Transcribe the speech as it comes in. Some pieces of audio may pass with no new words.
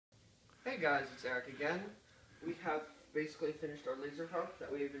Hey guys, it's Eric again. We have basically finished our laser harp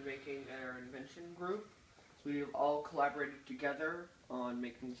that we've been making in our invention group. So we've all collaborated together on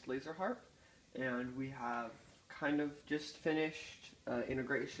making this laser harp, and we have kind of just finished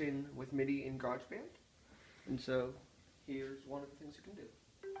integration with MIDI in GarageBand. And so here's one of the things you can do.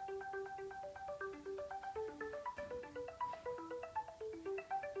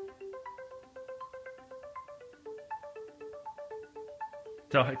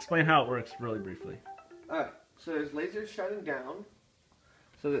 So explain how it works really briefly. Alright, so there's lasers shining down.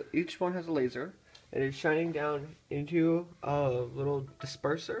 So that each one has a laser. It is shining down into a little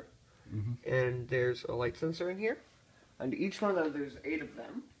disperser. And there's a light sensor in here. And each one of them, there's 8 of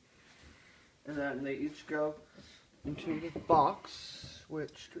them. And then they each go into the box,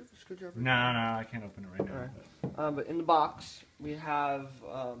 which, do you have a screwdriver? No, I can't open it right now. Right. But in the box, we have,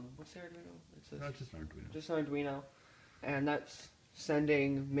 what's the Arduino? No, it's just an Arduino. Just an Arduino. And that's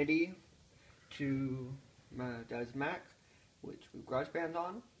sending MIDI to my dad's Mac, which we GarageBand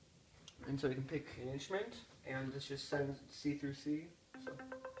on. And so you can pick an instrument, and this just sends C through C. So,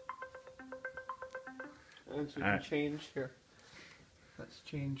 and so we can change here. Let's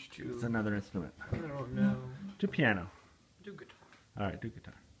change to. It's another instrument. I don't know. Do piano. Do guitar. All right, do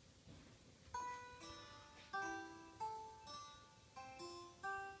guitar.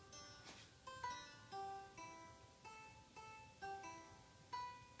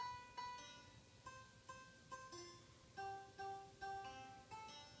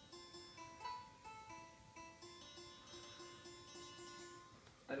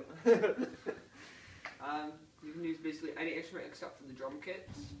 I don't. You can use basically any instrument except for the drum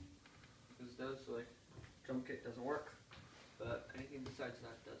kits, because those like drum kit doesn't work, but anything besides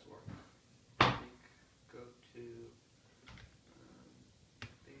that does work. I think go to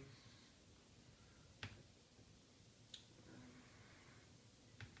bass.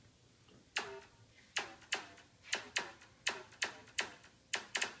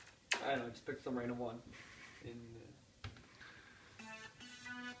 I don't know. Just pick some random one.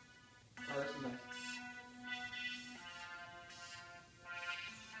 Oh, that's nice.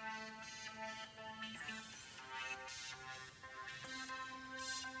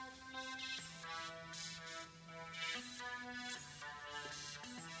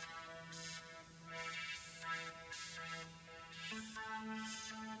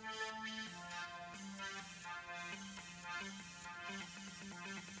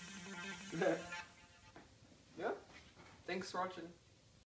 Yeah. Thanks for watching.